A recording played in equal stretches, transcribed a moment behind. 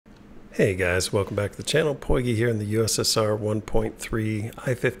Hey guys, welcome back to the channel. Poigi here in the USSR 1.3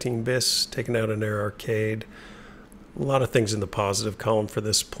 I-15bis, taking out an air arcade. A lot of things in the positive column for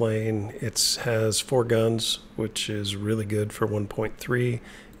this plane. It has 4 guns, which is really good for 1.3.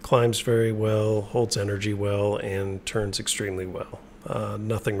 Climbs very well, holds energy well, and turns extremely well.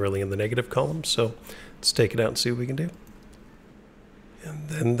 Nothing really in the negative column, so let's take it out and see what we can do. And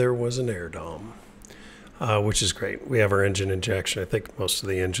then there was an air dom. Which is great. We have our engine injection. I think most of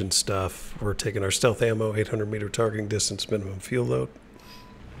the engine stuff. We're taking our stealth ammo, 800 meter targeting distance, minimum fuel load.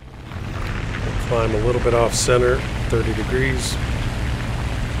 We'll climb a little bit off center, 30 degrees,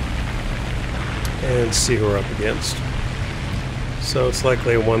 and see who we're up against. So it's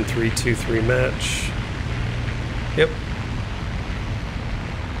likely a 1-3-2-3 match. Yep.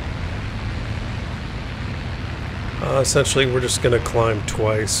 Essentially, we're just going to climb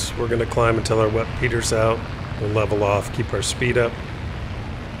twice. We're going to climb until our wet peter's out. We'll level off, keep our speed up.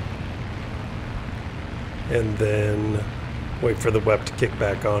 And then wait for the wep to kick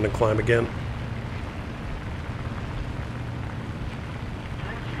back on and climb again.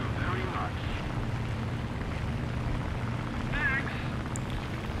 Thank you very much. Thanks.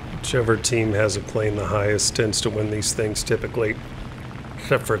 Whichever team has a plane the highest tends to win these things typically.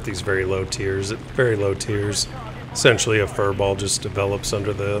 Except for at these very low tiers. At very low tiers, essentially a furball just develops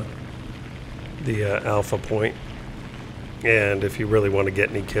under the alpha point. And if you really want to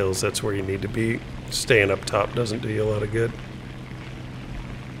get any kills, that's where you need to be. Staying up top doesn't do you a lot of good.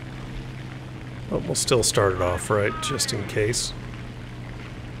 But we'll still start it off right, just in case.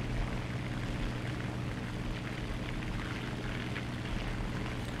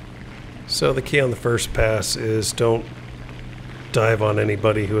 So the key on the first pass is don't dive on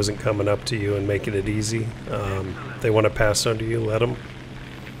anybody who isn't coming up to you and making it easy. If they want to pass under you, let them.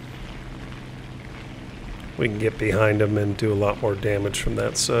 We can get behind them and do a lot more damage from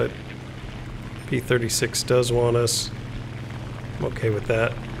that side. P-36 does want us. I'm okay with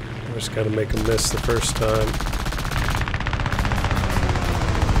that. We just got to make them miss the first time.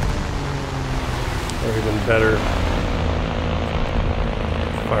 Or even better,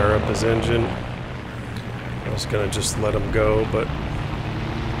 fire up his engine. I was going to just let him go, but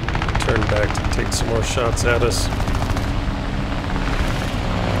turn back to take some more shots at us.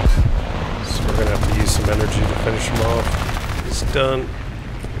 So we're going to have to use some energy to finish him off. He's done.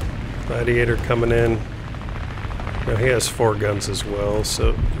 Gladiator coming in. Now he has 4 guns as well,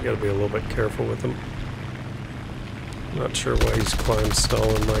 so you got to be a little bit careful with him. I'm not sure why he's climb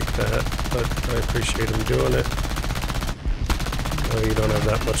stalling like that, but I appreciate him doing it. No, you don't have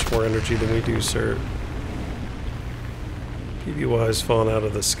that much more energy than we do, sir. PBY's falling out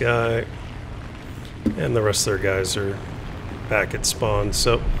of the sky, and the rest of their guys are back at spawn.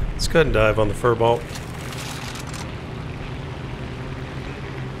 So let's go ahead and dive on the furball.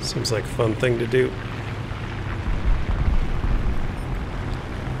 Seems like a fun thing to do.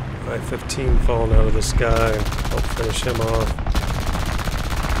 I-15 falling out of the sky. I'll finish him off.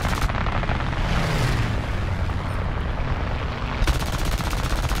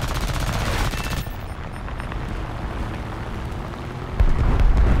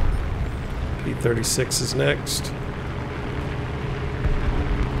 P-36 is next.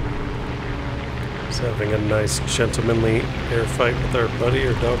 He's having a nice gentlemanly air fight with our buddy,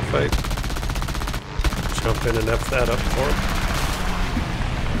 or dog fight. Jump in and F that up for him.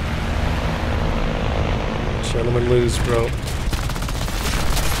 Gentlemen lose, bro.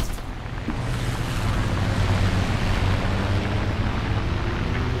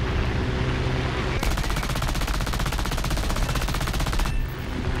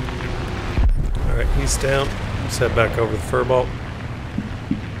 Alright, he's down. Let's head back over the furball.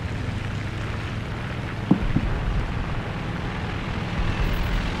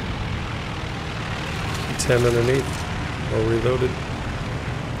 P-10 underneath. Well reloaded.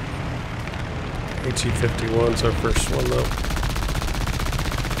 HE-51's our first one though.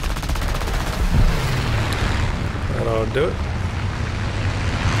 That ought to do it.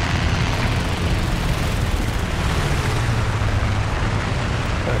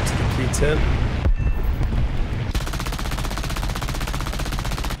 Back to the P-10.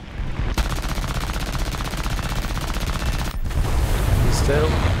 He's down.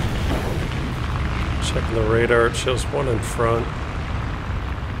 Checking the radar, it shows one in front.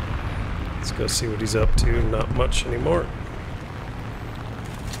 Let's go see what he's up to. Not much anymore.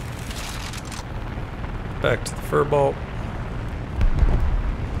 Back to the furball.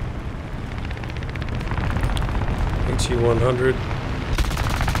 HE-100.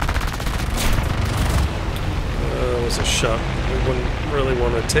 That was a shot we wouldn't really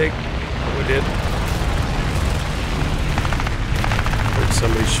want to take, but we did.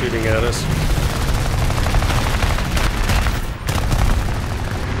 somebody shooting at us.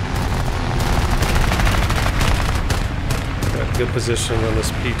 Got good positioning on this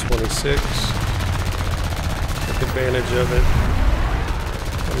P-26. Took advantage of it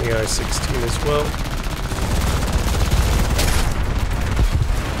on the I-16 as well.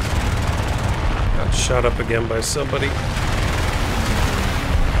 Got shot up again by somebody.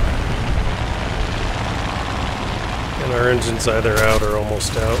 And our engine's either out or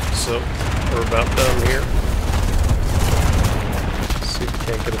almost out, so we're about done here. See if we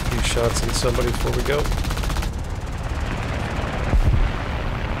can't get a few shots on somebody before we go.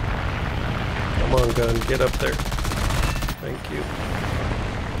 Come on, gun, get up there. Thank you.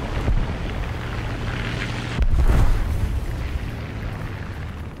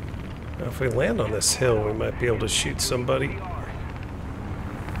 Now if we land on this hill, we might be able to shoot somebody.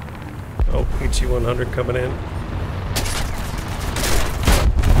 Oh, HE-100 coming in.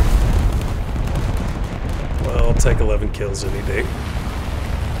 Well, I'll take 11 kills any day.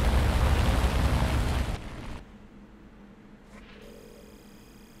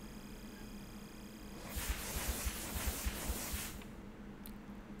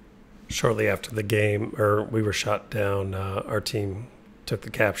 Shortly after the game, or we were shot down, our team took the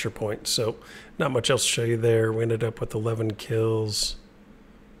capture point, so not much else to show you there. We ended up with 11 kills.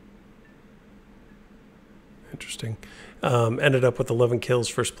 Interesting. Ended up with 11 kills,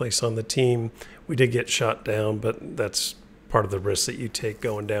 first place on the team. We did get shot down, but that's part of the risk that you take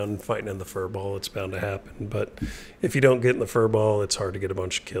going down and fighting in the furball. It's bound to happen. But if you don't get in the furball, it's hard to get a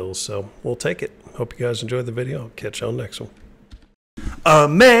bunch of kills. So we'll take it. Hope you guys enjoyed the video. I'll catch you on the next one.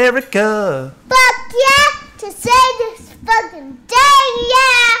 America! Fuck yeah! To say this fucking day,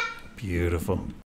 yeah! Beautiful.